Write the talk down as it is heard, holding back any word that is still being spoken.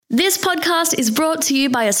This podcast is brought to you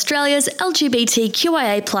by Australia's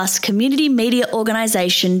LGBTQIA+ community media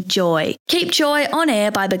organisation, Joy. Keep Joy on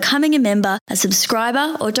air by becoming a member, a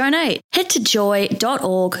subscriber or donate. Head to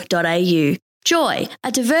joy.org.au. Joy,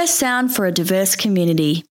 a diverse sound for a diverse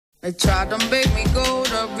community. They tried to make me go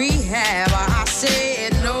to rehab. I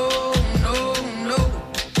said no.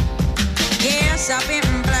 Yes, I've been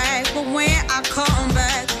black, but when I come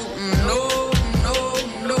back, no.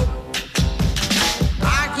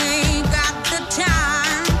 I ain't got the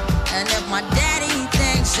time, and if my daddy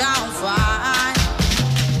thinks I'm fine,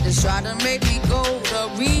 they try to make me go to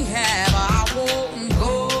rehab. I won't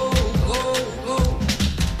go.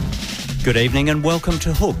 Good evening and welcome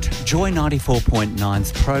to Hooked, Joy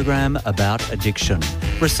 94.9's program about addiction.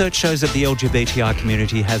 Research shows that the LGBTI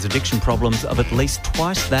community has addiction problems of at least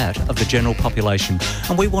twice that of the general population,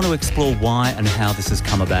 and we want to explore why and how this has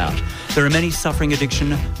come about. There are many suffering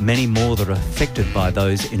addiction, many more that are affected by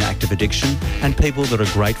those in active addiction, and people that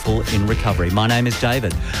are grateful in recovery. My name is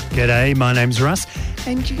David. G'day, my name's Russ.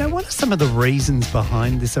 And you know, what are some of the reasons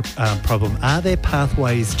behind this problem? Are there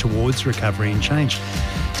pathways towards recovery and change?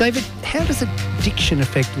 David, how does addiction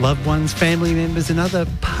affect loved ones, family members and other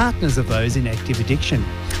partners of those in active addiction?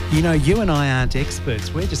 You know, you and I aren't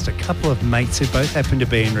experts. We're just a couple of mates who both happen to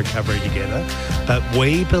be in recovery together. But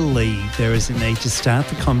we believe there is a need to start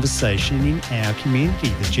the conversation in our community,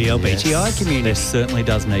 the GLBTI community. There certainly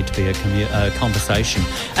does need to be a conversation.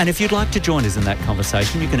 And if you'd like to join us in that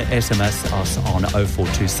conversation, you can SMS us on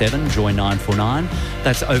 0427 Joy 949.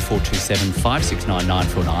 That's 0427 569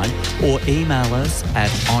 949. Or email us at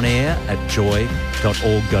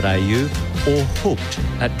onair@joy.org.au or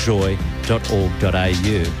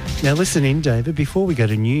hooked@joy.org.au. Now listen in, David, before we go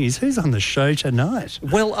to news, who's on the show tonight?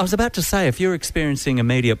 Well, I was about to say, if you're experiencing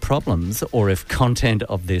immediate problems or if content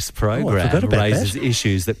of this program raises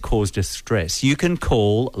issues that cause distress, you can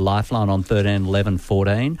call Lifeline on 13 11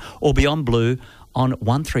 14 or Beyond Blue on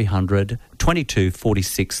 1300 22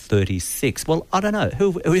 46 36. Well, I don't know.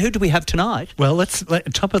 Who do we have tonight? Well,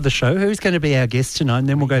 top of the show, who's going to be our guest tonight? And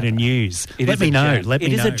then we'll go to news. Let me know.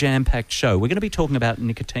 It is a jam-packed show. We're going to be talking about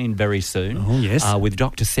nicotine very soon. Oh, yes. With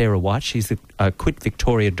Dr. Sarah White. She's the Quit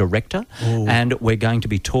Victoria Director. Oh. And we're going to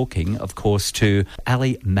be talking, of course, to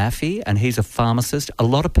Ali Maffey, and he's a pharmacist. A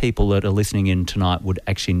lot of people that are listening in tonight would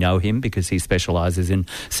actually know him because he specialises in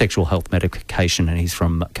sexual health medication, and he's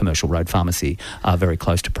from Commercial Road Pharmacy, very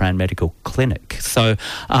close to Prahran Medical Clinic. So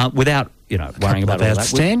without worrying about all that.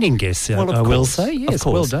 Outstanding guests, I will say. Yes,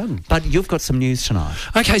 well done. But you've got some news tonight.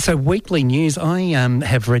 Okay, so weekly news. I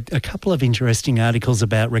have read a couple of interesting articles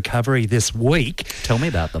about recovery this week. Tell me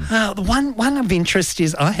about them. The one of interest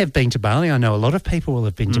is I have been to Bali. I know a lot of people will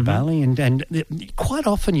have been to Bali, and quite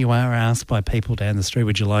often you are asked by people down the street,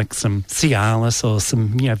 would you like some Cialis or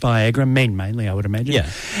some Viagra? Men mainly, I would imagine. Yeah.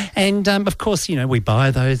 And of course, we buy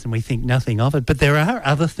those and we think nothing of it, but there are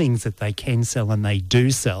other things that they can sell and they do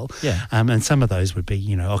sell. Yeah. And some of those would be,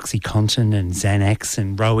 OxyContin and Xanax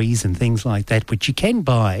and Roes and things like that, which you can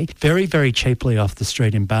buy very, very cheaply off the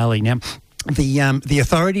street in Bali. Now, the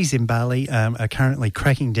authorities in Bali are currently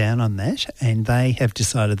cracking down on that, and they have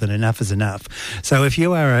decided that enough is enough. So if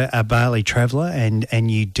you are a Bali traveller and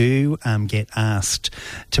you do get asked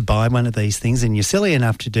to buy one of these things and you're silly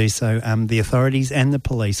enough to do so, the authorities and the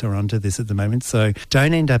police are onto this at the moment. So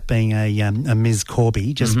don't end up being a Ms.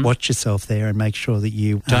 Corby. Just watch yourself there and make sure that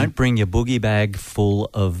you... Don't bring your boogie bag full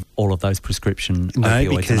of all of those prescription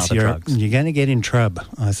opioids and other drugs. You're going to get in trouble.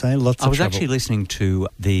 I say lots of trouble. I was actually listening to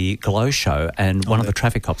the Glow show, and one of the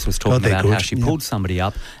traffic cops was talking about how she pulled somebody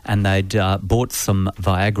up and they'd bought some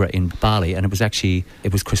Viagra in Bali, and it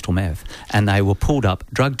was crystal meth, and they were pulled up,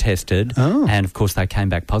 drug tested, and of course they came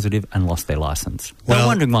back positive and lost their licence. Well, I'm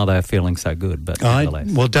wondering why they were feeling so good, but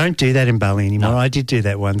nevertheless. Well, don't do that in Bali anymore. No. I did do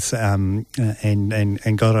that once and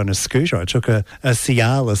got on a scooter. I took a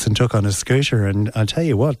Cialis and took on a scooter, and I tell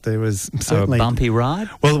you what, there was certainly... a bumpy ride?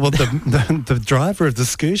 Well, the driver of the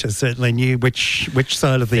scooter certainly knew which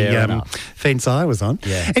side of the fence I was on.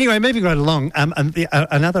 Yeah. Anyway, moving right along,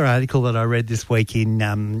 another article that I read this week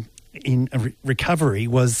in recovery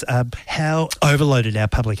was how overloaded our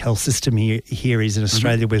public health system here is in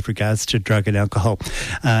Australia with regards to drug and alcohol.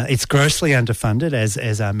 It's grossly underfunded,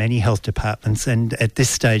 as are many health departments, and at this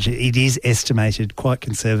stage it is estimated quite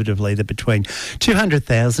conservatively that between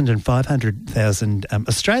 200,000 and 500,000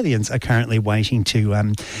 Australians are currently waiting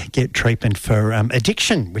to get treatment for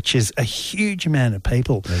addiction, which is a huge amount of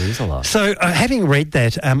people. That is a lot. So having read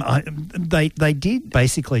that, they did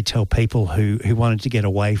basically tell people who wanted to get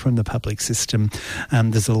away from the the public system.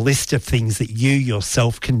 There's a list of things that you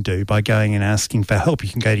yourself can do by going and asking for help. You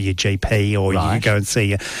can go to your GP or you can go and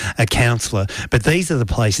see a counsellor. But these are the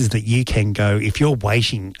places that you can go if you're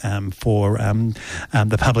waiting for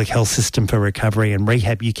the public health system for recovery and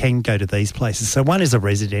rehab. You can go to these places. So one is a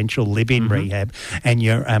residential live-in rehab, and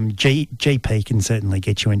your GP can certainly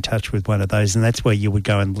get you in touch with one of those, and that's where you would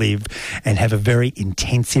go and live and have a very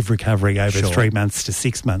intensive recovery over 3 months to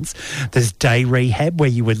 6 months. There's day rehab where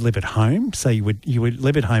you would live at home. So you would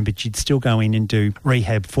live at home, but you'd still go in and do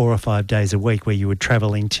rehab 4 or 5 days a week, where you would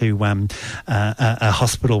travel into a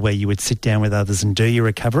hospital where you would sit down with others and do your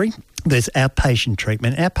recovery. There's outpatient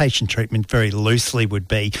treatment. Outpatient treatment very loosely would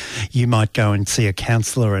be you might go and see a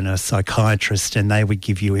counsellor and a psychiatrist, and they would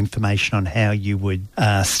give you information on how you would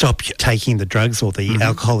stop taking the drugs or the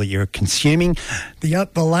alcohol that you're consuming. The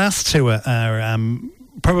last two are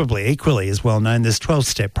probably equally as well known. There's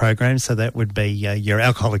 12-step programs, so that would be your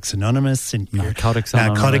Alcoholics Anonymous and your Narcotics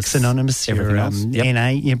Anonymous, your NA,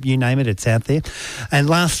 you name it, it's out there. And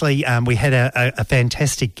lastly, we had a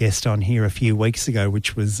fantastic guest on here a few weeks ago,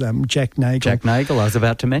 which was Jack Nagle. Jack Nagle, I was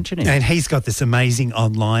about to mention him. And he's got this amazing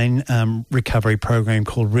online recovery program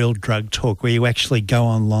called Real Drug Talk, where you actually go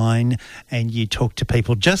online and you talk to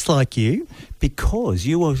people just like you. Because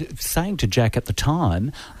you were saying to Jack at the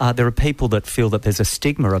time, there are people that feel that there's a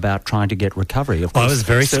stigma about trying to get recovery. Of course, I was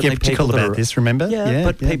very sceptical about this, remember?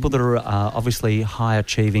 Yeah, people that are obviously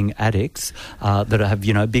high-achieving addicts that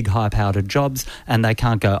have, big, high-powered jobs, and they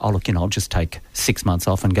can't go, I'll just take 6 months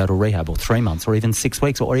off and go to rehab, or 3 months, or even 6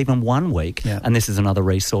 weeks, or even 1 week, and this is another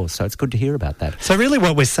resource. So it's good to hear about that. So really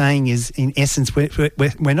what we're saying is, in essence,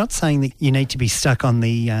 we're not saying that you need to be stuck on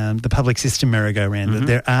the public system merry-go-round. That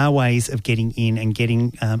there are ways of getting in and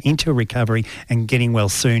getting into recovery and getting well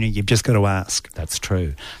sooner. You've just got to ask. That's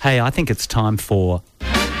true. Hey, I think it's time for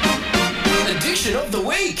Addiction of the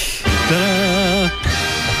Week. I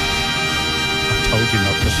told you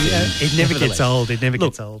not to sing. It never gets old. It never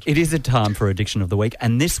gets old. It is a time for Addiction of the Week,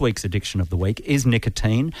 and this week's Addiction of the Week is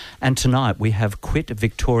nicotine. And tonight we have Quit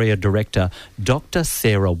Victoria Director Dr.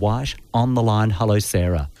 Sarah White on the line. Hello,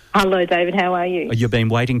 Sarah. Hello, David. How are you? You've been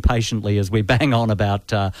waiting patiently as we bang on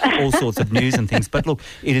about all sorts of news and things. But look,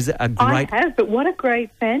 it is a great... I have, but what a great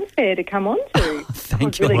fanfare to come on to.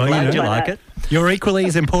 Thank you. Really Glad you like it. You're equally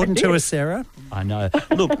as important to us, Sarah. I know.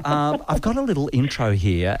 Look, I've got a little intro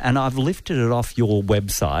here, and I've lifted it off your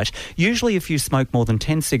website. Usually if you smoke more than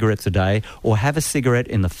 10 cigarettes a day or have a cigarette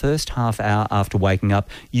in the first half hour after waking up,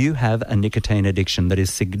 you have a nicotine addiction that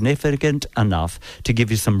is significant enough to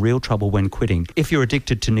give you some real trouble when quitting. If you're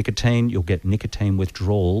addicted to nicotine, you'll get nicotine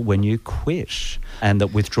withdrawal when you quit, and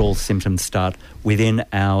that withdrawal symptoms start within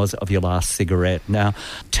hours of your last cigarette. Now,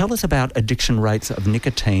 tell us about addiction rates of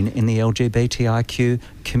nicotine in the LGBTIQ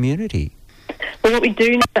community. Well, what we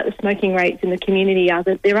do know about the smoking rates in the community are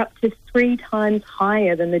that they're up to 3 times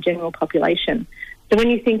higher than the general population. So when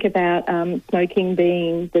you think about smoking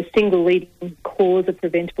being the single leading cause of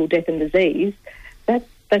preventable death and disease,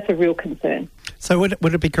 that's a real concern. So would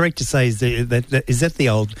it be correct to say is that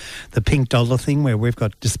the pink dollar thing where we've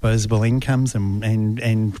got disposable incomes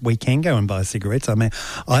and we can go and buy cigarettes? I mean,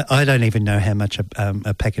 I don't even know how much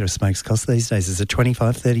a packet of smokes costs these days. Is it $25,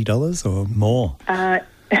 $30 or more?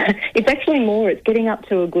 It's actually more. It's getting up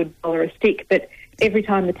to a good $1 a stick, but every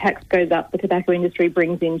time the tax goes up, the tobacco industry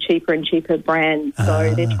brings in cheaper and cheaper brands,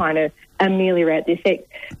 so they're trying to ameliorate the effect.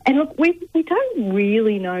 And look, we don't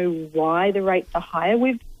really know why the rates are higher.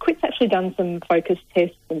 Quit's actually done some focus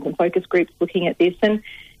tests and some focus groups looking at this, and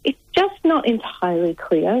it's just not entirely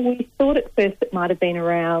clear. We thought at first it might have been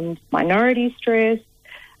around minority stress,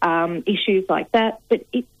 issues like that, but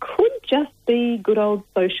it could just be good old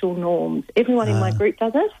social norms. Everyone in my group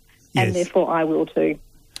does it, and therefore I will too.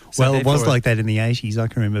 So it was like that in the 80s. I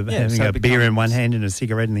can remember having a beer in one hand and a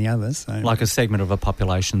cigarette in the other. So. Like a segment of a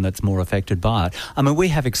population that's more affected by it. I mean, we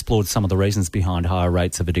have explored some of the reasons behind higher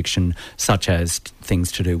rates of addiction, such as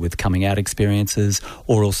things to do with coming out experiences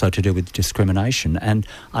or also to do with discrimination. And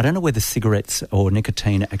I don't know whether cigarettes or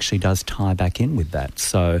nicotine actually does tie back in with that.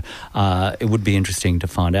 So it would be interesting to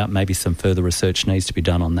find out. Maybe some further research needs to be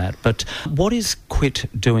done on that. But what is Quit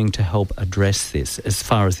doing to help address this as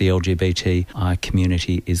far as the LGBTI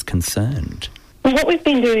community is concerned? Well, what we've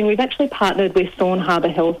been doing, we've actually partnered with Thorn Harbour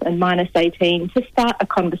Health and Minus 18 to start a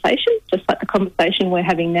conversation, just like the conversation we're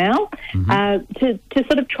having now, to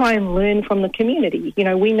sort of try and learn from the community. You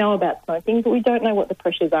know, we know about smoking, but we don't know what the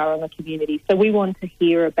pressures are on the community. So we want to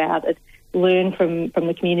hear about it, learn from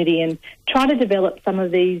the community and try to develop some of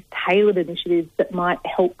these tailored initiatives that might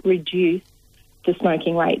help reduce the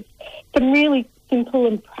smoking rates. Some really simple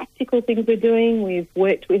and practical things we're doing. We've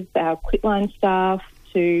worked with our Quitline staff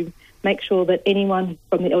to make sure that anyone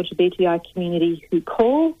from the LGBTI community who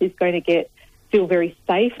calls is going to feel very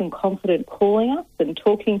safe and confident calling us and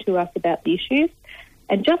talking to us about the issues.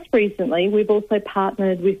 And just recently, we've also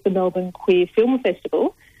partnered with the Melbourne Queer Film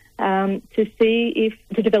Festival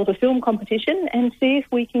to develop a film competition and see if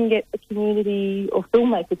we can get the community or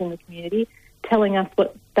filmmakers in the community telling us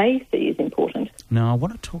what they see is important. Now, I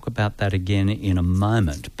want to talk about that again in a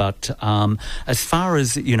moment, but as far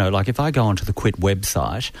as, like if I go onto the Quit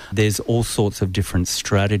website, there's all sorts of different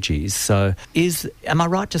strategies. So am I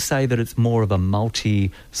right to say that it's more of a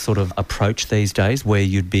multi sort of approach these days where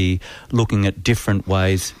you'd be looking at different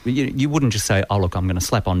ways? You wouldn't just say, oh, look, I'm going to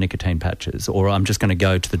slap on nicotine patches, or I'm just going to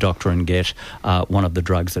go to the doctor and get one of the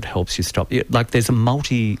drugs that helps you stop. Like there's a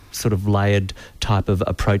multi sort of layered type of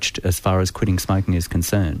approach as far as quitting smoking is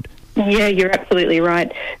concerned. Yeah, you're absolutely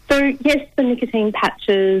right. So, yes, the nicotine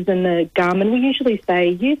patches and the gum, and we usually say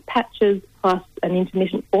use patches plus an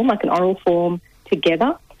intermittent form, like an oral form,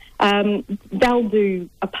 together. They'll do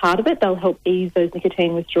a part of it. They'll help ease those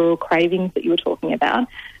nicotine withdrawal cravings that you were talking about.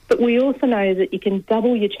 But we also know that you can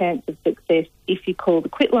double your chance of success if you call the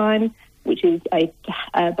Quit line, which is a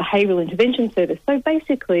behavioural intervention service. So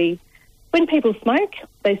basically, when people smoke,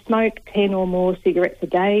 they smoke 10 or more cigarettes a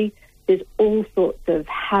day. There's all sorts of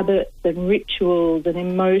habits and rituals and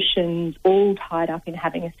emotions all tied up in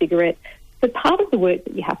having a cigarette. So part of the work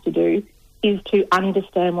that you have to do is to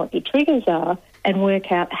understand what your triggers are and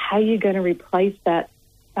work out how you're going to replace the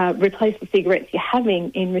cigarettes you're having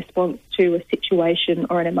in response to a situation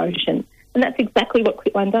or an emotion. And that's exactly what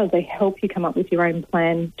Quitline does. They help you come up with your own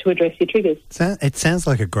plan to address your triggers. It sounds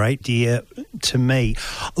like a great idea to me.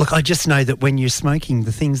 Look, I just know that when you're smoking,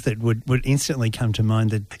 the things that would instantly come to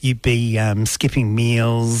mind, that you'd be skipping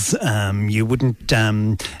meals, you wouldn't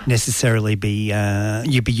necessarily be,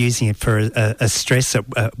 you'd be using it for a stress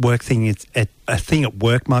at work thing. A thing at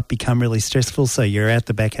work might become really stressful, so you're out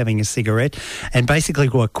the back having a cigarette. And basically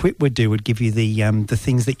what Quit would do would give you the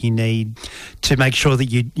things that you need to make sure that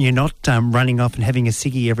you're not running off and having a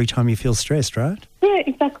ciggy every time you feel stressed, right? Yeah,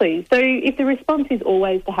 exactly. So if the response is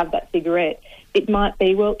always to have that cigarette, it might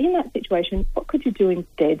be, well, in that situation, what could you do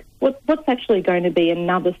instead? What's actually going to be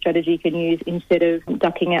another strategy you can use instead of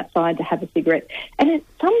ducking outside to have a cigarette? And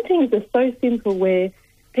some things are so simple where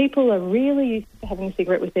people are really used to having a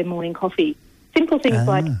cigarette with their morning coffee. Simple things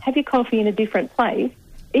like have your coffee in a different place,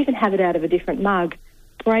 even have it out of a different mug,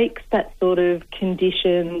 breaks that sort of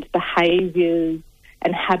conditioned behaviours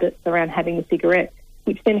and habits around having a cigarette,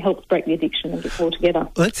 which then helps break the addiction and get all together.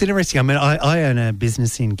 Well, that's interesting. I mean, I own a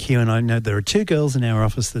business in Kew, and I know there are two girls in our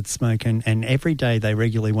office that smoke, and every day they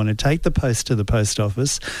regularly want to take the post to the post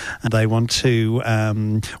office. They want to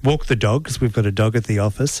walk the dog, because we've got a dog at the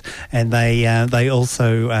office, and they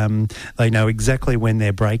also they know exactly when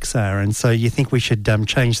their breaks are. And so you think we should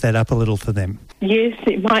change that up a little for them? Yes,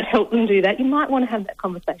 it might help them do that. You might want to have that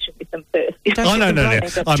conversation with them first. No.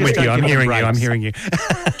 I'm with you. I'm hearing you.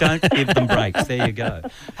 Don't give them breaks. There you go.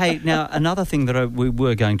 Hey, now, another thing that we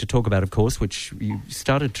were going to talk about, of course, which you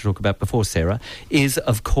started to talk about before, Sarah, is,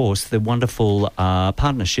 of course, the wonderful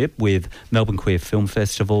partnership with Melbourne Queer Film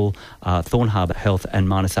Festival, Thorn Harbour Health and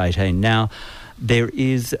Minus 18. Now,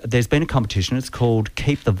 there's been a competition. It's called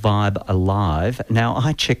Keep the Vibe Alive. Now,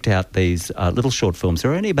 I checked out these little short films.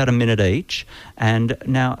 They're only about a minute each. And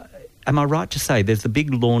now, am I right to say there's the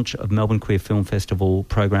big launch of Melbourne Queer Film Festival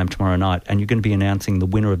program tomorrow night, and you're going to be announcing the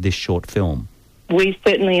winner of this short film? We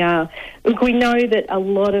certainly are. Look, we know that a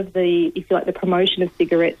lot of the promotion of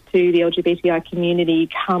cigarettes to the LGBTI community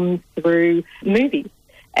comes through movies.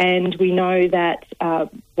 And we know that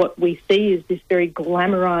what we see is this very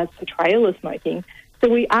glamorised portrayal of smoking. So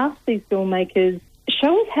we asked these filmmakers,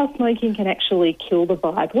 show us how smoking can actually kill the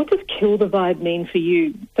vibe. What does kill the vibe mean for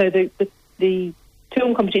you? So the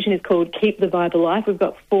film competition is called Keep the Vibe Alive. We've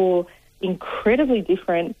got 4 incredibly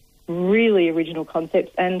different, really original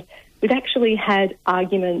concepts, and we've actually had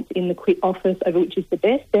arguments in the Quit office over which is the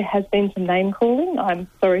best. There has been some name-calling, I'm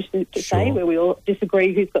sorry to say, where we all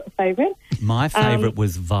disagree who's got the favourite. My favourite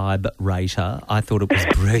was Vibe Rater. I thought it was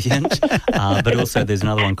brilliant. But also there's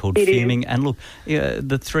another one called Fuming. And look,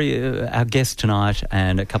 the three, our guest tonight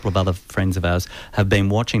and a couple of other friends of ours have been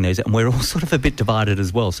watching these, and we're all sort of a bit divided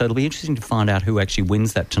as well. So it'll be interesting to find out who actually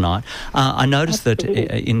wins that tonight. I noticed that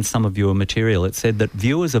in some of your material it said that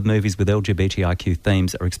viewers of movies with LGBTIQ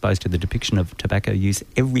themes are exposed to the depiction of tobacco use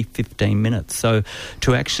every 15 minutes. So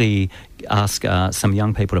to actually ask some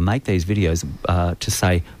young people to make these videos to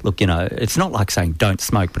say, look, it's not like saying don't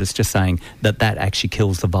smoke, but it's just saying that actually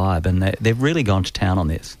kills the vibe, and they've really gone to town on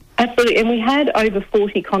this. Absolutely, and we had over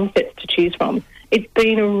 40 concepts to choose from. It's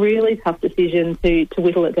been a really tough decision to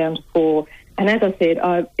whittle it down to 4, And as I said,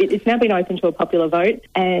 it's now been open to a popular vote,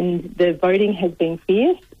 and the voting has been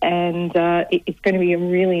fierce, and it's going to be a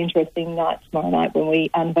really interesting night tomorrow night when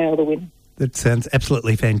we unveil the winner. That sounds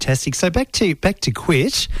absolutely fantastic. So back to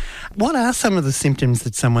quit. What are some of the symptoms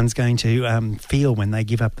that someone's going to feel when they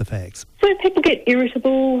give up the fags? So people get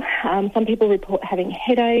irritable. Some people report having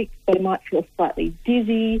headaches. They might feel slightly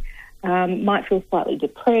dizzy, might feel slightly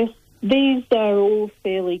depressed. These are all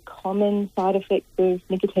fairly common side effects of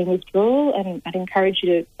nicotine withdrawal, and I'd encourage you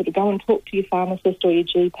to sort of go and talk to your pharmacist or your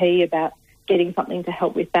GP about getting something to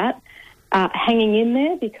help with that. Hanging in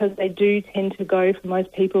there, because they do tend to go, for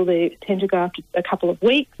most people, they tend to go after a couple of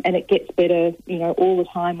weeks, and it gets better, all the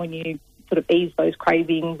time when you sort of ease those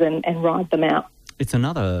cravings and ride them out. It's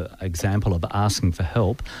another example of asking for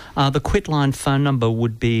help. The Quit line phone number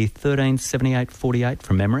would be 137848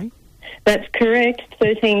 from memory. That's correct,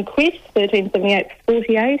 13-QUIT,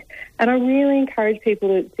 137848. And I really encourage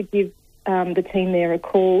people to give the team there a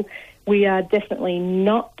call. We are definitely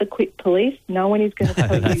not the quit police. No one is going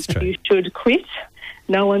to tell you should quit.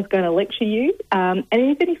 No one's going to lecture you. And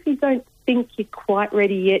even if you don't think you're quite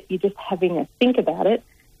ready yet, you're just having a think about it,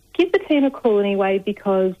 give the team a call anyway,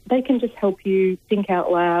 because they can just help you think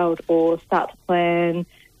out loud or start to plan.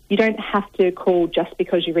 You don't have to call just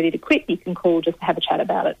because you're ready to quit. You can call just to have a chat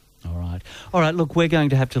about it. All right, look, we're going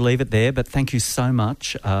to have to leave it there, but thank you so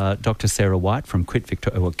much, Dr. Sarah White from Quit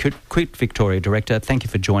Victoria Director. Thank you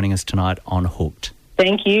for joining us tonight on Hooked.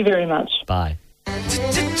 Thank you very much. Bye.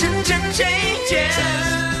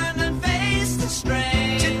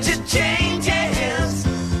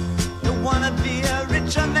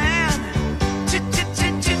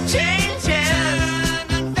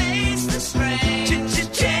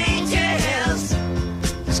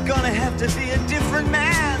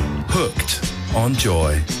 Hooked on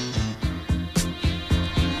Joy.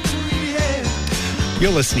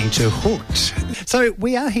 You're listening to Hooked. So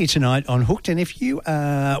we are here tonight on Hooked, and if you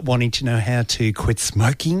are wanting to know how to quit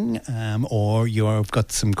smoking or you've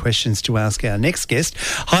got some questions to ask our next guest,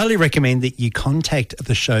 highly recommend that you contact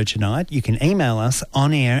the show tonight. You can email us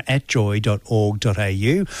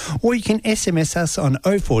onair@joy.org.au, or you can SMS us on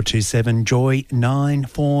 0427 Joy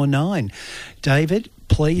 949. David,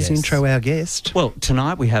 please intro our guest. Well,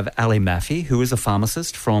 tonight we have Ali Maffey, who is a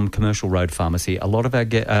pharmacist from Commercial Road Pharmacy. A lot of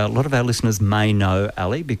our listeners may know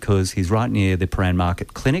Ali because he's right near the Paran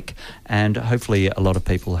Market Clinic, and hopefully a lot of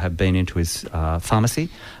people have been into his pharmacy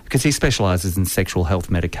because he specialises in sexual health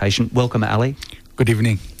medication. Welcome, Ali. Good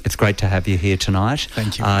evening. It's great to have you here tonight.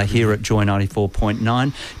 Thank you. Here at Joy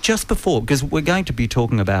 94.9. Just before, because we're going to be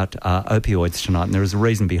talking about opioids tonight, and there is a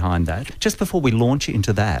reason behind that. Just before we launch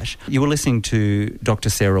into that, you were listening to Dr.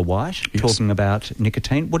 Sarah White talking about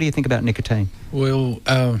nicotine. What do you think about nicotine? Well,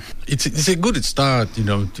 it's a good start,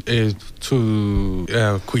 to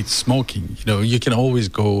quit smoking. You can always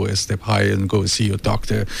go a step higher and go see your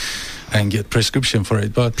doctor and get prescription for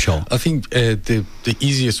it. But sure. I think the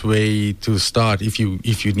easiest way to start, if you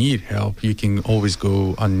need help, you can always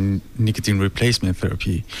go on nicotine replacement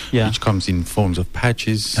therapy, which comes in forms of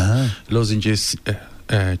patches, lozenges,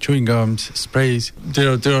 chewing gums, sprays.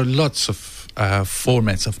 There are lots of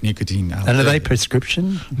formats of nicotine out there. And are they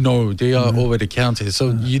prescription? No, they are over the counter.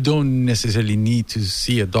 So you don't necessarily need to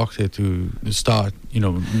see a doctor to start,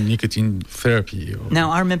 nicotine therapy.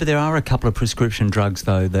 Now, I remember there are a couple of prescription drugs,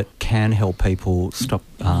 though, that can help people stop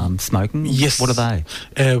smoking. Yes. What are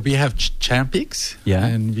they? We have Champix,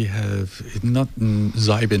 and we have not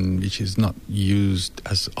Zyban, which is not used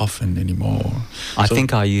as often anymore. I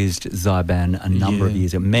think I used Zyban a number of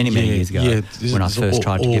years ago, many years ago, when I first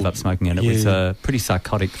tried to give up smoking, and it was a pretty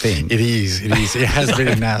psychotic thing. It is. It has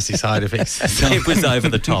very nasty side effects. It was over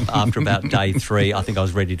the top. After about day 3, I think I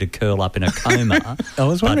was ready to curl up in a coma. I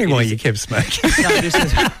was wondering why you kept smoking.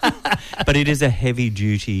 But it is a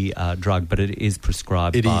heavy-duty drug, but it is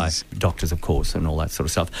prescribed by doctors, of course, and all that sort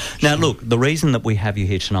of stuff. Now, look, the reason that we have you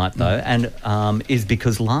here tonight, though, and is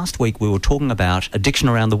because last week we were talking about addiction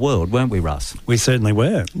around the world, weren't we, Russ? We certainly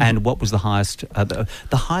were. And what was the highest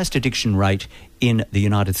addiction rate in the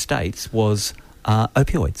United States was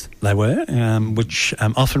opioids. They were, which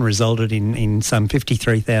often resulted in some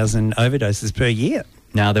 53,000 overdoses per year.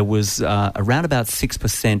 Now, there was around about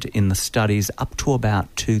 6% in the studies up to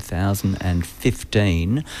about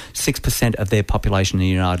 2015. 6% of their population in the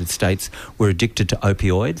United States were addicted to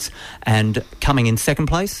opioids. And coming in second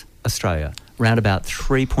place, Australia. Around about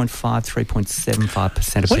 3.75% of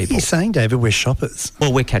people. What are you saying, David? We're shoppers.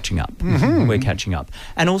 Well, we're catching up. Mm-hmm. We're catching up.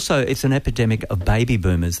 And also, it's an epidemic of baby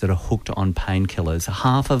boomers that are hooked on painkillers.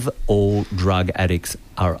 Half of all drug addicts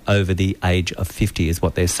are over the age of 50 is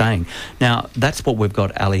what they're saying. Now, that's what we've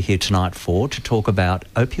got Ali here tonight for, to talk about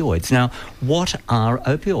opioids. Now, what are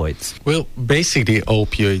opioids? Well, basically,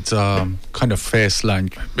 opioids are kind of first-line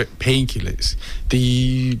painkillers.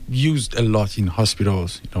 They used a lot in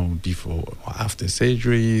hospitals, before or after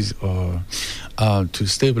surgeries, or to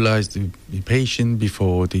stabilize the patient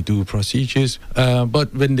before they do procedures.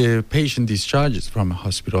 But when the patient discharges from a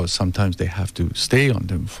hospital, sometimes they have to stay on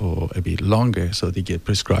them for a bit longer, so they get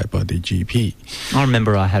prescribed by the GP. I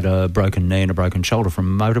remember I had a broken knee and a broken shoulder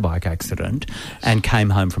from a motorbike accident and came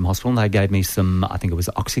home from hospital, and they gave me some, I think it was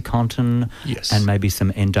OxyContin, yes, and maybe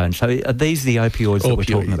some Endone. So are these the opioids that we're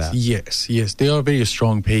talking about? Yes. They are very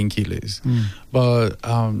strong painkillers. But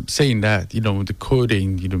saying that, the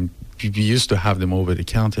codeine, we used to have them over the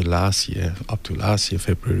counter up to last year,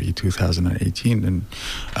 February 2018, and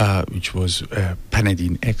which was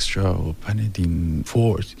Panadine Extra or Panadine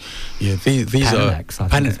Forte. Yeah, these Panamax, are I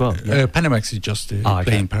think as well. Yeah. Panamax is just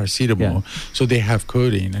plain paracetamol. Yeah. So they have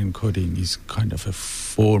codeine, and codeine is kind of a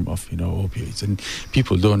form of opioids, and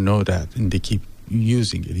people don't know that, and they keep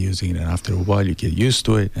using it, and after a while you get used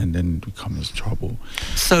to it, and then it becomes trouble.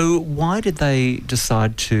 So why did they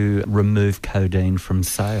decide to remove codeine from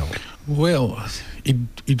sale? Well,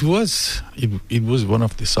 it was one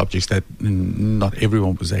of the subjects that not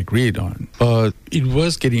everyone was agreed on, but it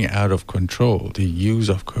was getting out of control, the use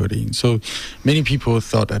of codeine. So many people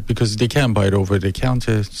thought that because they can't buy it over the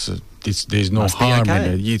counter, so there's no harm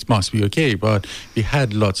in it. It must be okay. But we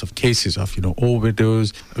had lots of cases of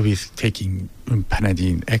overdose with taking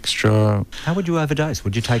Panadine Extra. How would you overdose?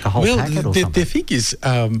 Would you take a whole packet or something? The thing is,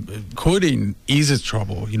 codeine is a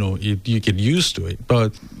trouble. You get used to it.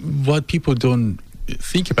 But what people don't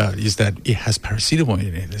think about is that it has paracetamol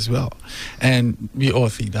in it as well. And we all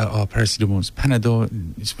think that paracetamol is Panadol,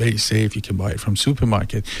 it's very safe, you can buy it from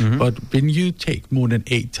supermarket. But when you take more than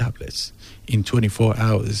 8 tablets in 24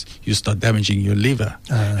 hours, you start damaging your liver.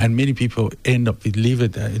 And many people end up with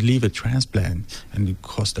liver transplant, and it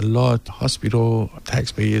costs a lot, hospital,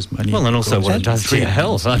 taxpayers' money. Well, and also what it does to your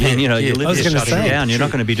health. I mean, your liver's shutting down, you're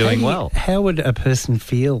not going to be doing well. How would a person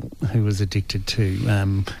feel who was addicted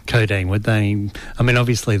to codeine? Would they,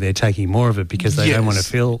 obviously they're taking more of it because they don't want to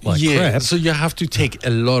feel like crap. So you have to take a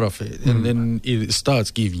lot of it, and then it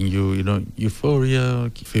starts giving you, euphoria,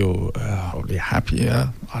 you feel probably happier,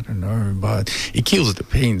 I don't know, but it kills the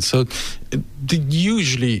pain. So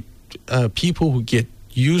usually people who get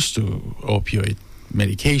used to opioid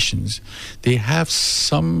medications, they have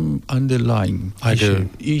some underlying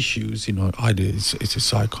issues, either it's a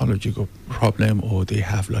psychological problem or they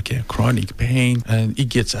have like a chronic pain, and it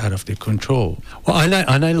gets out of their control. Well,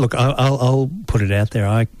 I know. Look, I'll put it out there.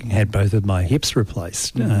 I had both of my hips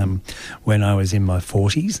replaced when I was in my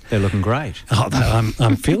 40s. They're looking great.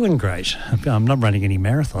 I'm feeling great. I'm not running any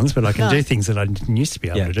marathons, but I can do things that I didn't used to be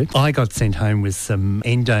able to do. I got sent home with some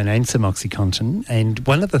Endone and some OxyContin, and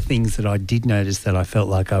one of the things that I did notice that I felt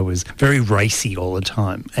like I was very racy all the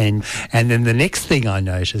time. And then the next thing I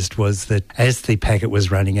noticed was that as the packet was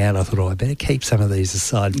running out, I thought, I better keep some of these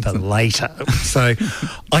aside for later. So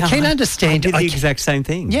I can understand. I did the exact same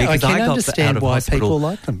thing. Yeah, because I can understand why people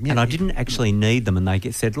like them. Yeah, and I didn't actually need them. And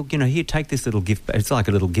they said, look, here, take this little gift. It's like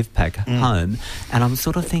a little gift pack home. And I'm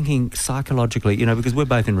sort of thinking psychologically, because we're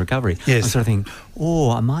both in recovery. Yes. I'm sort of thinking,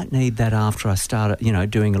 I might need that after I start,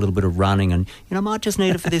 doing a little bit of running. And, I might just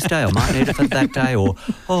need it for this day. I might need it for that day. Or,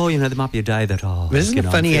 there might be a day that, isn't it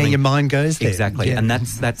funny how your mind goes there? Exactly. Yeah. And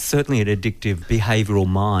that's certainly an addictive behavioural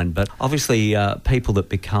mind. But obviously people that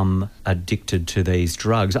become addicted to these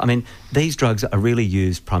drugs, these drugs are really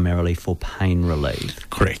used primarily for pain relief.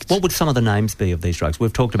 Correct. What would some of the names be of these drugs?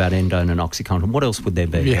 We've talked about Endone and OxyContin. What else would there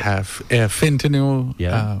be? We have fentanyl,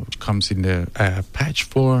 which comes in the patch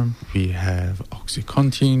form. We have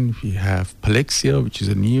OxyContin. We have Palexia, which is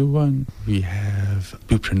a new one. We have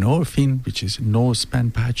buprenorphine, which is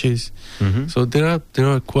Norspan patches. So there are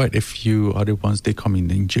quite a few other ones. They come in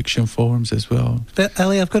the injection forms as well. But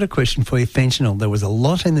Ali, I've got a question for you. Fentanyl. There was a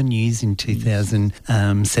lot in the news in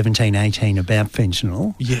 2017-18 about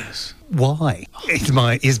fentanyl. Yes. Why is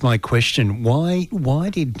my question? Why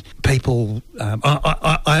did people?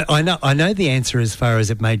 I know the answer as far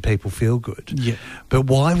as it made people feel good. Yeah. But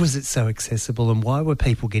why was it so accessible, and why were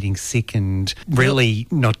people getting sick and really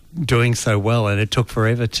not doing so well? And it took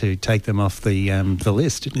forever to take them off the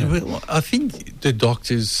list. Didn't it? Well, I think the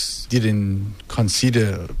doctors didn't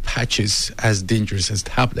consider patches as dangerous as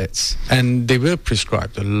tablets, and they were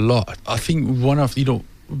prescribed a lot. I think one of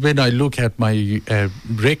when I look at my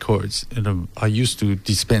records, I used to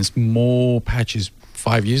dispense more patches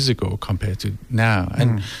 5 years ago compared to now.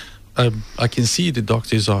 And I can see the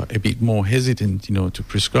doctors are a bit more hesitant, to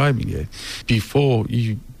prescribing it. Before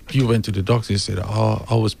you went to the doctor and said,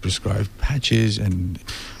 I was prescribed patches and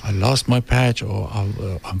I lost my patch, or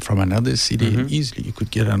I'm from another city, and easily you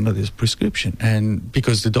could get another prescription. And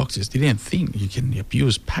because the doctors didn't think you can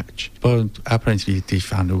abuse patch, but apparently they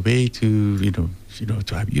found a way to,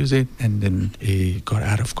 to abuse it, and then it got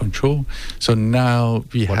out of control. So now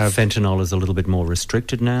we have... Fentanyl is a little bit more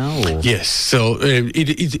restricted now? Or? Yes. So it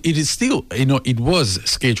is still, it was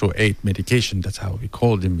Schedule 8 medication. That's how we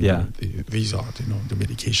call them. These are, the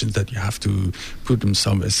medications that you have to put them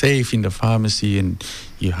somewhere safe in the pharmacy, and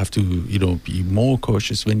you have to, be more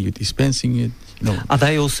cautious when you're dispensing it. Are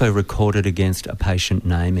they also recorded against a patient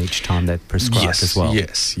name each time they're prescribed as well?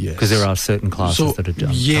 Yes. Because there are certain classes that are done.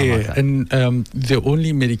 Yeah, like that. And the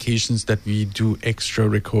only medications that we do extra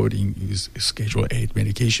recording is Schedule 8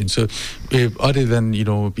 medication. So other than,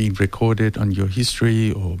 being recorded on your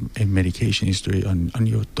history or a medication history on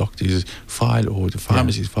your doctor's file or the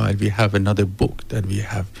pharmacist's file, we have another book that we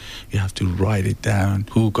have to write it down,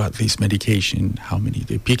 who got this medication, how many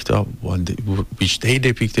they picked up, which day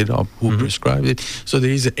they picked it up, who prescribed it. So there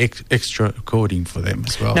is extra coding for them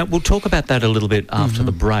as well. Now, we'll talk about that a little bit after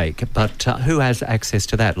the break, but who has access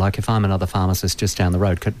to that? Like if I'm another pharmacist just down the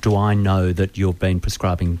road, do I know that you've been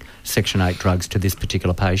prescribing Section 8 drugs to this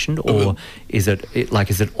particular patient, or is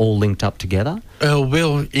it all linked up together?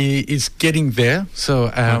 Well, it's getting there. So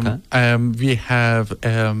we have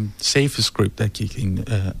Safer Script that kicked in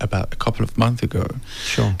about a couple of months ago.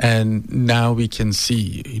 Sure. And now we can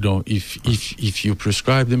see, if you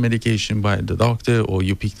prescribe the medication by the doctor or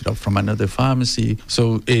you picked it up from another pharmacy.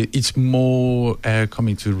 So it's more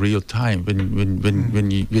coming to real time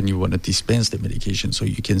when you want to dispense the medication, so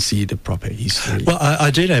you can see the proper history. Well,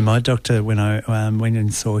 I do know my doctor, when I went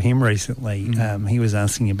and saw him recently, he was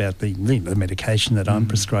asking about the medication that I'm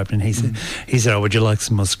prescribed, and he said, "Oh, would you like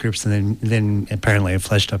some more scripts?" And then apparently it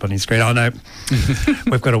flashed up on his screen. Oh no,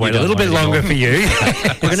 we've got to wait a little bit longer for you.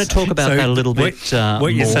 We're going to talk about that a little bit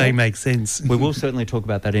what you're more. saying makes sense. We will certainly talk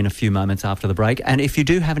about that in a few moments after the break. And if you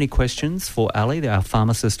do have any questions for Ali, our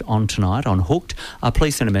pharmacist on tonight on Hooked,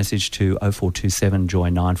 please send a message to 0427 Joy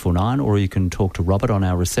 949, or you can talk to Robert on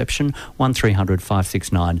our reception, 1300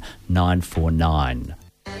 569 949.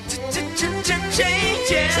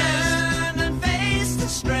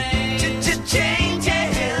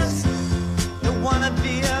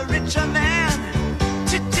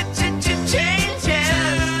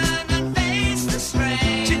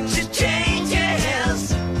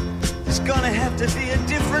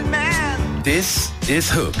 This is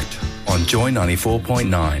Hooked on Joy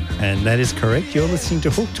 94.9. And that is correct. You're listening to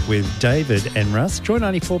Hooked with David and Russ. Joy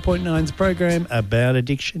 94.9's program about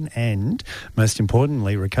addiction and, most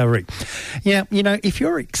importantly, recovery. Yeah, if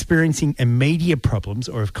you're experiencing immediate problems,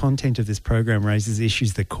 or if content of this program raises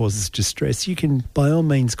issues that causes distress, you can by all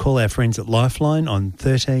means call our friends at Lifeline on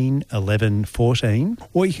 13 11 14,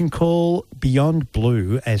 or you can call Beyond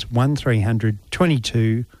Blue at 1300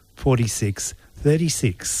 22 46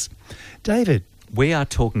 36. David. We are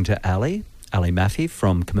talking to Ali Maffey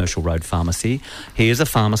from Commercial Road Pharmacy. He is a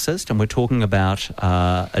pharmacist, and we're talking about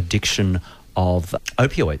addiction of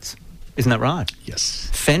opioids. Isn't that right? Yes.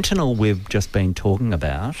 Fentanyl we've just been talking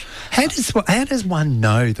about. How does one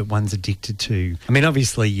know that one's addicted to? I mean,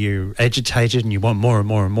 obviously you're agitated and you want more and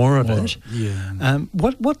more and more of it. Yeah.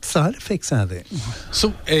 What side effects are there?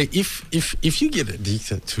 So if you get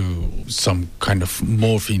addicted to some kind of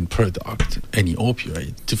morphine product, any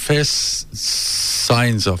opioid, the first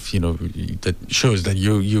signs of that shows that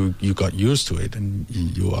you got used to it and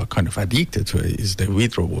you are kind of addicted to it is the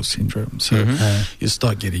withdrawal syndrome. So you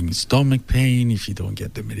start getting stomach pain if you don't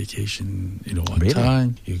get the medication, on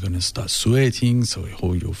time. You're going to start sweating, so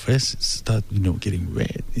hold your face, start, getting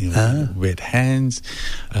wet, wet hands,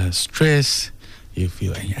 stress. You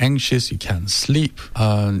feel anxious, you can't sleep,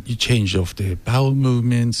 you change off the bowel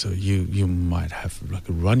movement, so you might have like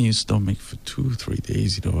a runny stomach for 2-3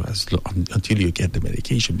 days, until you get the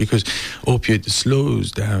medication, because opioid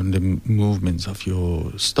slows down the movements of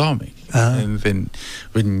your stomach. And then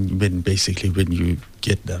when you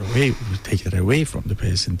get that away, take that away from the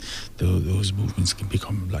person, those movements can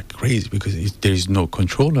become like crazy because there is no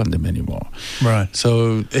control on them anymore. Right.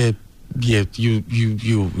 So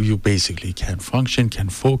you basically can't function,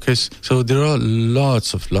 can't focus. So there are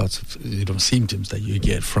lots of symptoms that you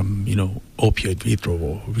get from opioid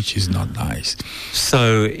withdrawal, which is not nice.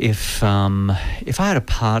 So if I had a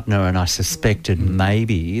partner and I suspected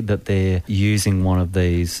maybe that they're using one of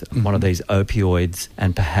these opioids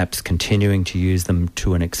and perhaps continuing to use them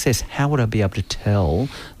to an excess, how would I be able to tell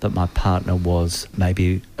that my partner was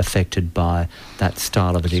maybe affected by that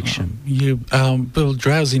style of addiction? Well,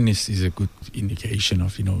 drowsiness is a good indication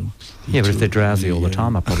of Yeah, but if they're drowsy all the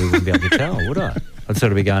time, I probably wouldn't be able to tell, would I? I'd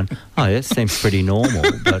sort of be going, oh, yeah, it seems pretty normal,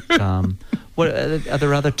 but what are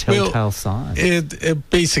there other telltale signs?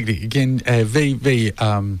 Basically, again, very, very,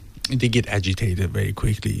 they get agitated very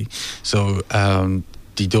quickly. So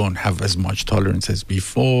they don't have as much tolerance as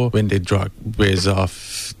before. When the drug wears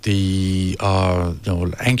off, they are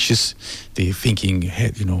anxious. They're thinking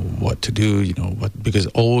ahead, what to do, because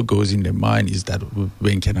all goes in their mind is that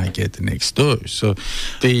when can I get the next dose? So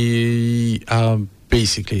they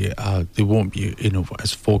basically they won't be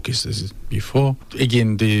as focused as before.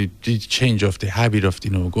 Again, the change of the habit of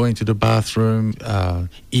going to the bathroom,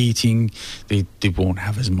 eating, they won't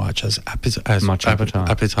have as much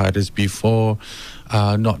appetite as before.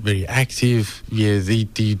 Not very active. Yeah,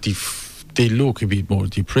 they look a bit more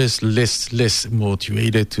depressed, less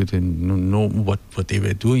motivated to know what they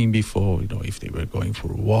were doing before. If they were going for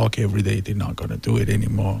a walk every day, they're not going to do it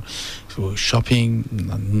anymore. So shopping,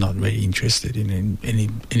 not very interested in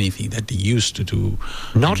anything that they used to do.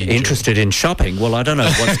 Not interested in shopping? Well, I don't know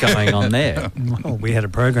what's going on there. Well, we had a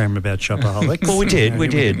program about shopaholics. Well, we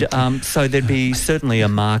did. So there'd be certainly a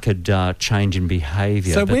marked change in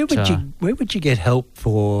behaviour. So where would you get help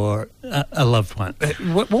for a loved one?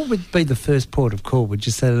 What would be the first port of call? Would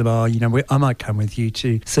you say to them, I might come with you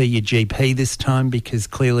to see your GP this time because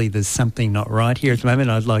clearly there's something not right here at the moment.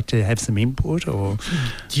 I'd like to have some input, or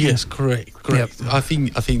yes, correct. Yep. I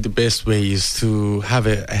think the best way is to have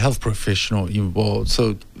a health professional involved.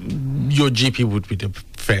 So your GP would be the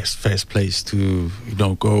first place to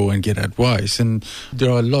go and get advice. And there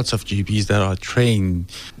are lots of GPs that are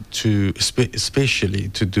trained to especially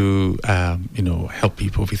to do help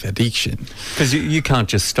people with addiction. Because you can't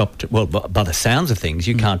just stop. By the sounds of things,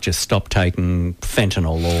 you can't just stop taking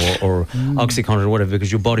fentanyl or OxyContin or whatever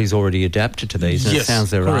because your body's already adapted to these. And yes, it sounds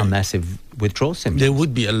there correct. are massive withdrawal symptoms. There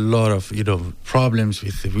would be a lot of problems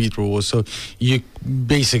with the withdrawal. So we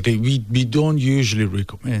don't usually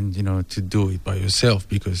recommend to do it by yourself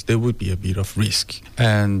because there would be a bit of risk,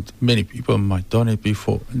 and many people might done it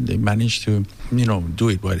before and they managed to do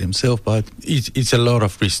it by themselves, but it's a lot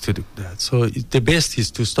of risk to do that. So the best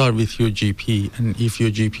is to start with your GP, and if your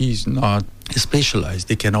GP is not specialized,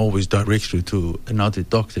 they can always direct you to another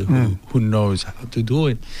doctor who knows how to do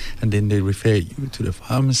it, and then they refer you to the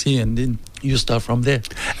pharmacy, and then you start from there.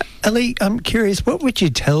 Ali, I'm curious, what would you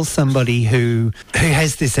tell somebody who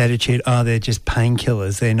has this attitude, they're just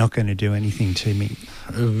painkillers, they're not going to do anything to me?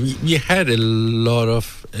 We had a lot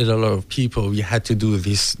of people. We had to do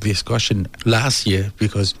this discussion last year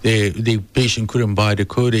because the patient couldn't buy the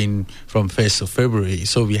codeine from 1st of February.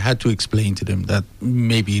 So we had to explain to them that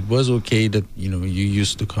maybe it was okay that you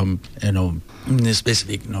used to come in a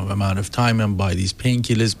specific amount of time and buy these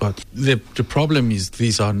painkillers. But the problem is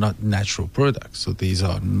these are not natural products, so these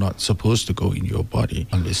are not supposed to go in your body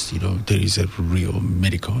unless there is a real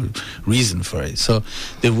medical reason for it. So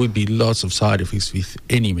there would be lots of side effects with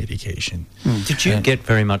any medication. Did you get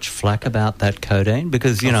very much flack about that codeine?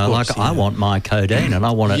 Because, I want my codeine and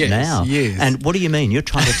I want it now. Yes. And what do you mean? You're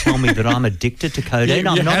trying to tell me that I'm addicted to codeine?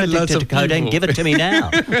 I'm not addicted to codeine. Give it to me now.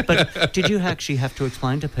 But did you actually have to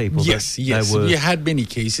explain to people yes. We had many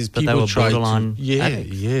cases. But they were borderline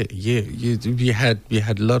addicts. Yeah. We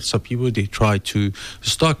had lots of people, they tried to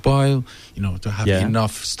stockpile, to have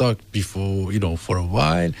enough stock before, for a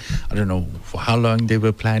while. I don't know for how long they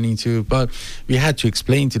were planning to, but we had to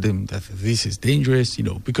explain to them that this is dangerous,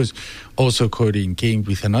 because also codeine came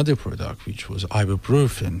with another product, which was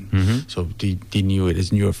ibuprofen. Mm-hmm. So they knew it as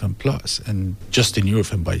Nurofen Plus, and just the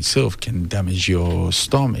Nurofen by itself can damage your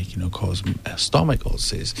stomach, cause stomach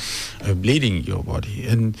ulcers, bleeding in your body.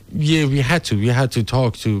 And we had to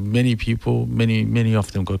talk to many people. Many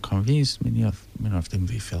of them got convinced. Many of them,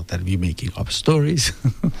 they felt that we're making up stories.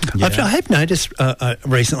 I have noticed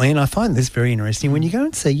recently, and I find this very interesting, when you go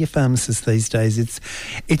and see your pharmacist these days,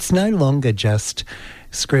 it's no longer just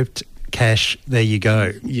script, cash, there you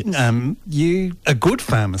go. Yes. You, a good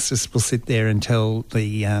pharmacist, will sit there and tell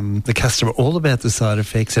the customer all about the side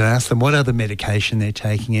effects and ask them what other medication they're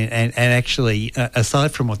taking and actually,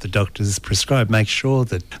 aside from what the doctors prescribe, make sure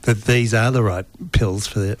that these are the right pills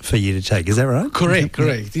for you to take. Is that right?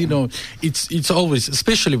 Correct. You know, it's always,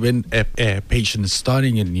 especially when a patient is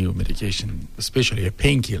starting a new medication, especially a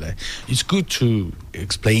painkiller, it's good to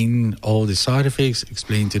explain all the side effects,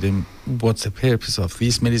 explain to them what's the purpose of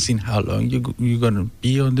this medicine, how long you're going to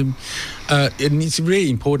be on them. And it's really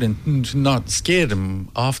important to not scare them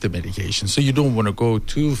off the medication. So you don't want to go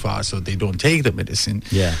too far so they don't take the medicine.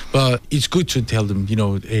 Yeah. But it's good to tell them, you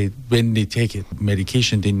know, when they take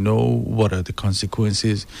medication, they know what are the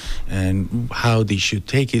consequences and how they should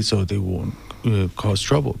take it so they won't cause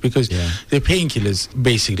trouble. Because the painkillers,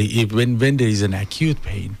 basically, when there is an acute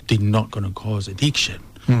pain, they're not going to cause addiction.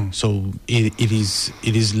 So it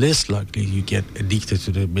is less likely you get addicted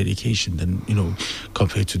to the medication than, you know,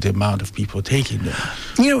 compared to the amount of people taking them.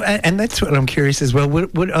 You know, and that's what I'm curious as well.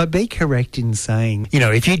 Would I be correct in saying, you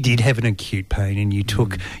know, if you did have an acute pain and you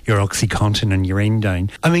took your OxyContin and your Endone,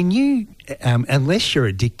 I mean, you, unless you're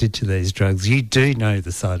addicted to these drugs, you do know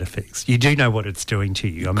the side effects. You do know what it's doing to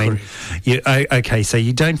you. I mean, okay, so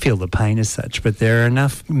you don't feel the pain as such, but there are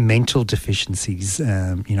enough mental deficiencies.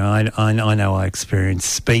 You know, I know I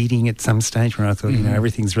experienced speeding at some stage where I thought, you know,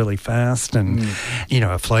 everything's really fast and, you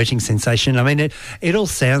know, a floating sensation. I mean, it all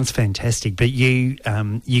sounds fantastic, but you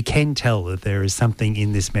can tell that there is something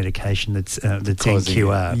in this medication that's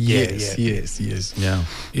NQR. Yes. Yeah.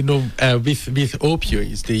 You know, with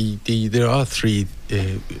opioids, there are three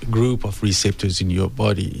group of receptors in your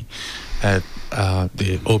body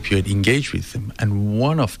the opioid engage with them, and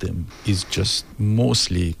one of them is just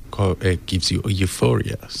mostly gives you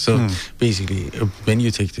euphoria. So basically, when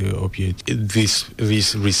you take the opioid, this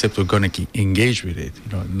receptor gonna engage with it.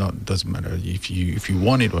 You know, doesn't matter if you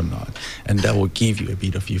want it or not, and that will give you a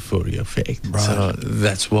bit of euphoria effect. Right. So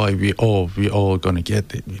that's why we all gonna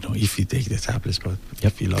get it. You know, if you take the tablets, but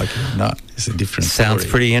if you like it or not, it's a different Sounds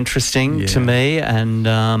story. pretty interesting to me. And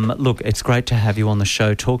look, it's great to have you on the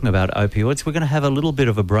show talking about opioids. We're going to have a little bit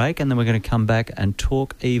of a break and then we're going to come back and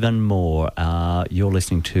talk even more. You're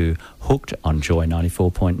listening to Hooked on Joy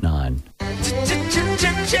 94.9.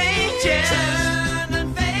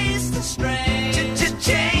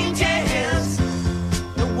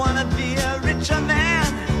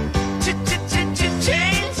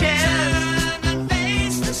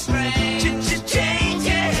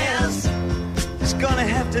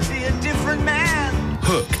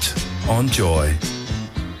 Hooked on Joy.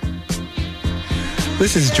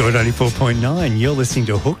 This is Joy 94.9. You're listening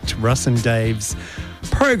to Hooked, Russ and Dave's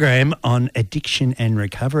program on addiction and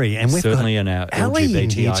recovery. And we've certainly got in our Ali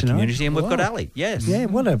LGBTI in community, and we've got Ali. Yes. Yeah,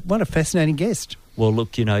 what a fascinating guest. Well,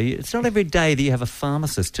 look, you know, it's not every day that you have a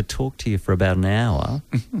pharmacist to talk to you for about an hour,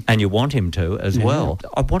 and you want him to as well.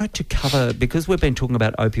 I wanted to cover, because we've been talking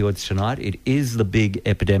about opioids tonight, it is the big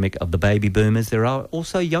epidemic of the baby boomers. There are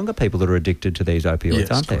also younger people that are addicted to these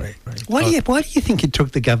opioids, aren't there? Right. Why do you think it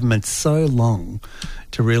took the government so long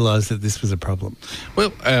to realise that this was a problem?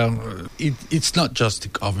 Well, it's not just the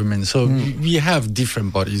government. So we have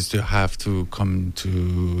different bodies to have to come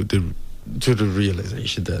to the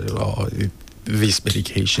realization that this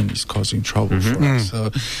medication is causing trouble for us.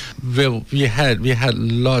 So, well, we had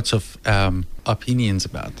lots of opinions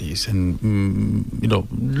about this, and you know,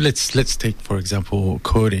 let's take for example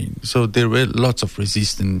codeine. So there were lots of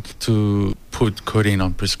resistance to put codeine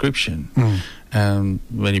on prescription. And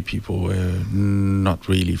many people were not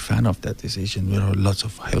really fan of that decision. There are lots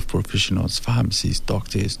of health professionals, pharmacists,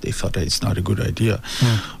 doctors, they thought that it's not a good idea.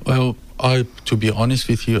 Well, to be honest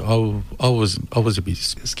with you, I was a bit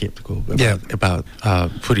skeptical about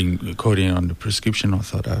putting codeine on the prescription. I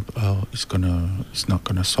thought it's not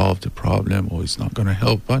gonna solve the problem, or it's not gonna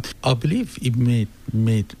help. But I believe it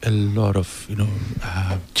made a lot of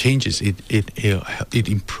changes. It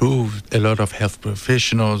improved a lot of health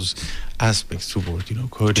professionals' aspects toward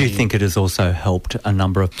codeine. Do you think it has also helped a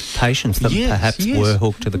number of patients that perhaps were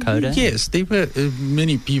hooked to the codeine? Yes, they were.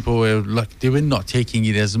 Many people were they were not taking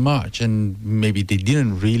it as much, and maybe they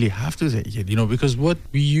didn't really have to take it. Because what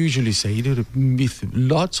we usually say with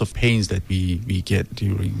lots of pains that we get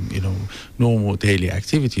during normal daily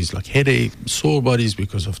activities like headache, sore bodies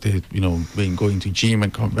because of the when going to gym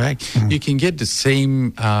and come back, you can get the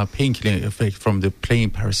same painkilling effect from the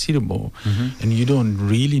plain paracetamol, and you don't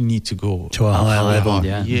really need to go to a higher level.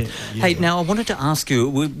 Yeah. Hey, now I wanted to ask you,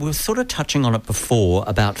 we were sort of touching on it before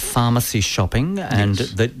about pharmacy shopping, and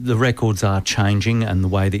the records are changing and the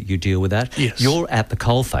way that you deal with that. Yes. You're at the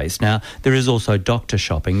coalface. Now, there is also doctor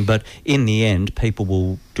shopping, but in the end, people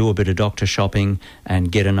will do a bit of doctor shopping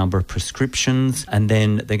and get a number of prescriptions, and then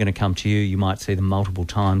they're going to come to you. You might see them multiple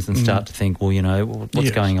times and start to think, well,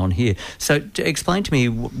 what's going on here? So explain to me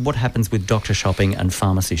what happens with doctor shopping and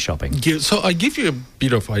pharmacy shopping. Yeah, so I give you a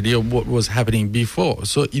bit of idea of what was happening before.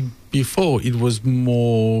 So before it was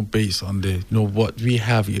more based on the what we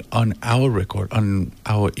have on our record, on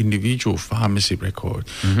our individual pharmacy record,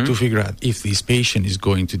 to figure out if this patient is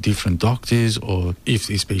going to different doctors or if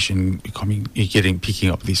this patient picking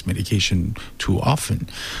up this medication too often.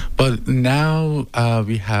 But now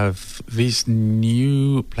we have this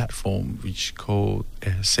new platform which called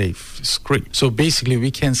Safe Script. So basically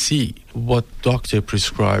we can see what doctor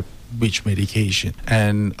prescribed which medication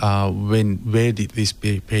and where did this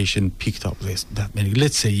patient picked up that medication.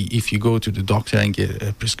 Let's say if you go to the doctor and get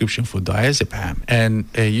a prescription for diazepam and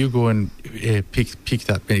you go and pick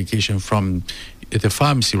that medication from the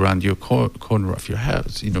pharmacy around your corner of your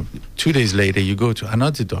house. 2 days later you go to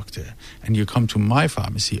another doctor and you come to my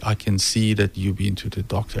pharmacy. I can see that you've been to the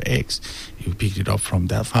Dr. X, you picked it up from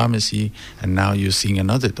that pharmacy, and now you're seeing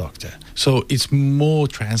another doctor. So it's more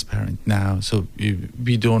transparent now. So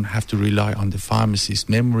we don't have to rely on the pharmacist's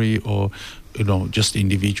memory or just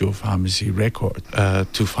individual pharmacy record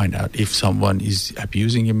to find out if someone is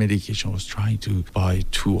abusing a medication or is trying to buy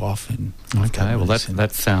too often. Okay, well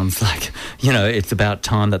that sounds like, it's about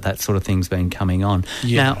time that sort of thing's been coming on.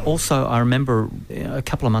 Yeah. Now, also, I remember a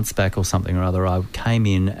couple of months back or something or other, I came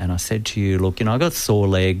in and I said to you, look, I got sore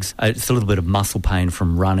legs. It's a little bit of muscle pain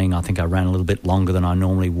from running. I think I ran a little bit longer than I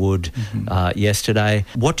normally would yesterday.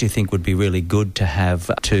 What do you think would be really good to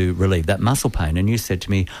have to relieve that muscle pain? And you said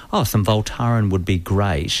to me, some Voltaren would be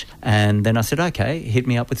great. And then I said, okay, hit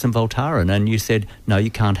me up with some Voltaren. And you said, no, you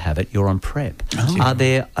can't have it. You're on PrEP. Oh. Are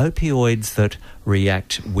there opioids that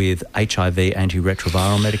react with HIV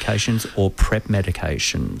antiretroviral medications or PrEP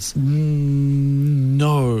medications?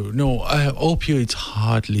 No. Opioids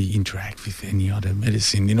hardly interact with any other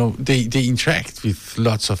medicine. They interact with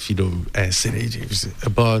lots of sedatives.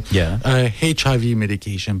 But HIV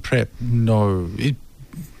medication, PrEP, no.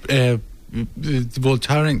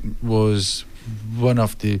 Voltaren was one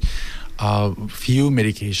of the few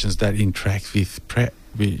medications that interact with PrEP,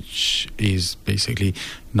 which is basically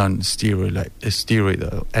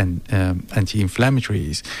non-steroidal and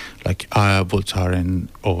anti-inflammatories like Voltaren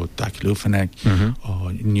or diclofenac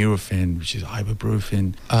or Nurofen, which is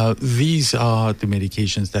ibuprofen. These are the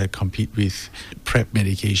medications that compete with PrEP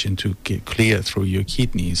medication to get clear through your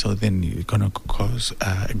kidneys. So then you're going to cause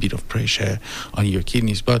a bit of pressure on your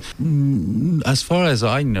kidneys. But as far as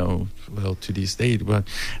I know, to this date, but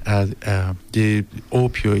the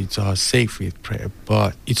opioids are safe with PrEP.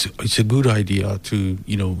 But it's a good idea to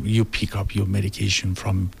you pick up your medication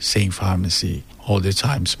from same pharmacy all the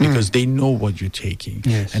times because they know what you're taking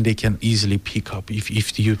and they can easily pick up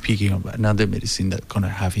if you're picking up another medicine that's going to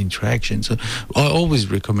have interaction. So I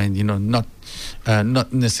always recommend not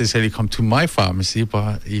necessarily come to my pharmacy,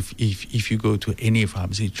 but if you go to any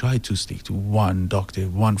pharmacy, try to stick to one doctor,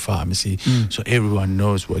 one pharmacy, so everyone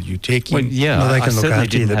knows what you're taking. Well, I certainly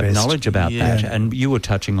didn't have knowledge about that, and you were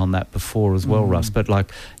touching on that before as well, Russ. But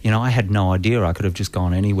I had no idea. I could have just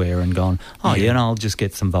gone anywhere and gone, I'll just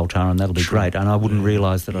get some Voltaren, that'll be great, and I wouldn't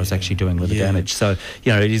realise that I was actually doing liver damage. So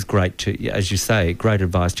it is great to, as you say, great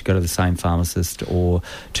advice to go to the same pharmacist or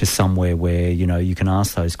to somewhere where you can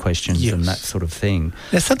ask those questions and that sort of thing.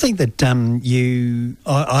 There's something that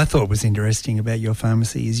I thought was interesting about your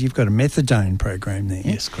pharmacy is you've got a methadone program there.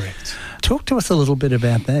 Yes, correct. Talk to us a little bit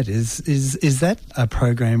about that. Is that a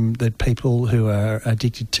program that people who are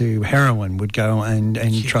addicted to heroin would go and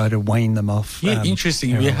try to wean them off?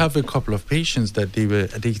 Interesting. Heroin. We have a couple of patients that they were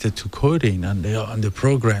addicted to codeine and they are on the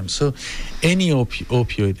program. So any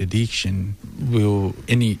opioid addiction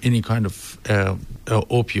any kind of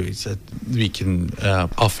opioids that we can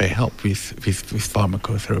offer help with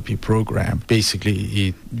pharmacotherapy program.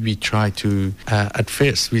 Basically, we try to at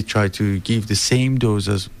first we try to give the same dose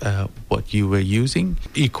as what you were using,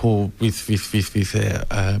 equal with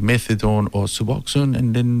methadone or Suboxone,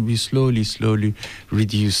 and then we slowly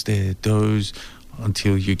reduce the dose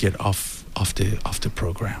until you get off the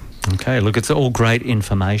program. Okay, look, it's all great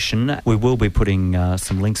information. We will be putting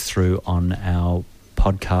some links through on our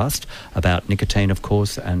podcast about nicotine, of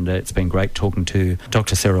course, and it's been great talking to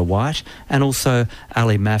Dr. Sarah White and also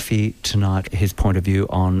Ali Maffei tonight, his point of view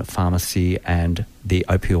on pharmacy and the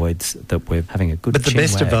opioids that we're having a good But the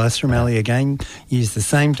best wag advice from Ali, again, use the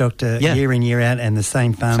same doctor year in, year out, and the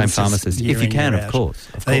same pharmacist. If you can, of course.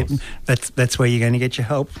 That's where you're going to get your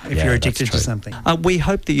help if you're addicted to something. We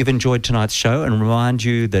hope that you've enjoyed tonight's show and remind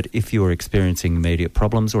you that if you're experiencing immediate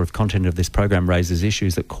problems or if content of this program raises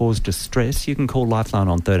issues that cause distress, you can call Lifeline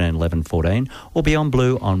on 13 11 14 or Beyond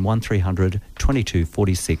Blue on 1300 22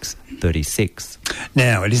 46 36.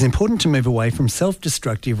 Now, it is important to move away from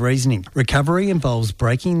self-destructive reasoning. Recovery involves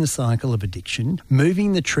breaking the cycle of addiction,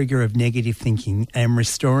 moving the trigger of negative thinking, and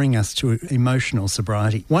restoring us to emotional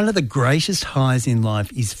sobriety. One of the greatest highs in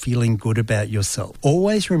life is feeling good about yourself.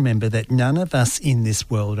 Always remember that none of us in this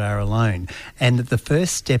world are alone, and that the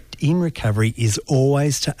first step in recovery is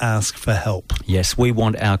always to ask for help. Yes, we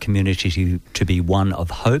want our community to be one of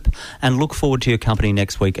hope, and look forward to your company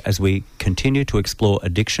next week as we continue to explore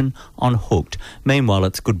addiction on Hooked. Meanwhile,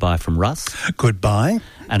 it's goodbye from Russ. Goodbye.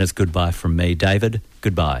 And it's goodbye from me, David.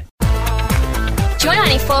 Goodbye. Joy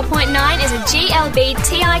 94.9 is a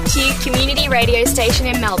GLBTIQ community radio station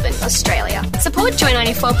in Melbourne, Australia. Support Joy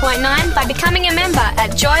 94.9 by becoming a member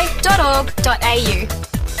at joy.org.au.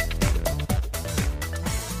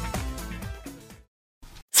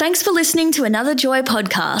 Thanks for listening to another Joy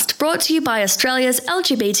podcast brought to you by Australia's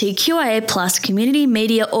LGBTQIA+ community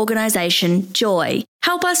media organisation, Joy.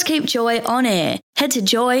 Help us keep Joy on air. Head to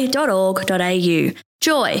joy.org.au.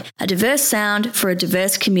 Joy, a diverse sound for a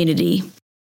diverse community.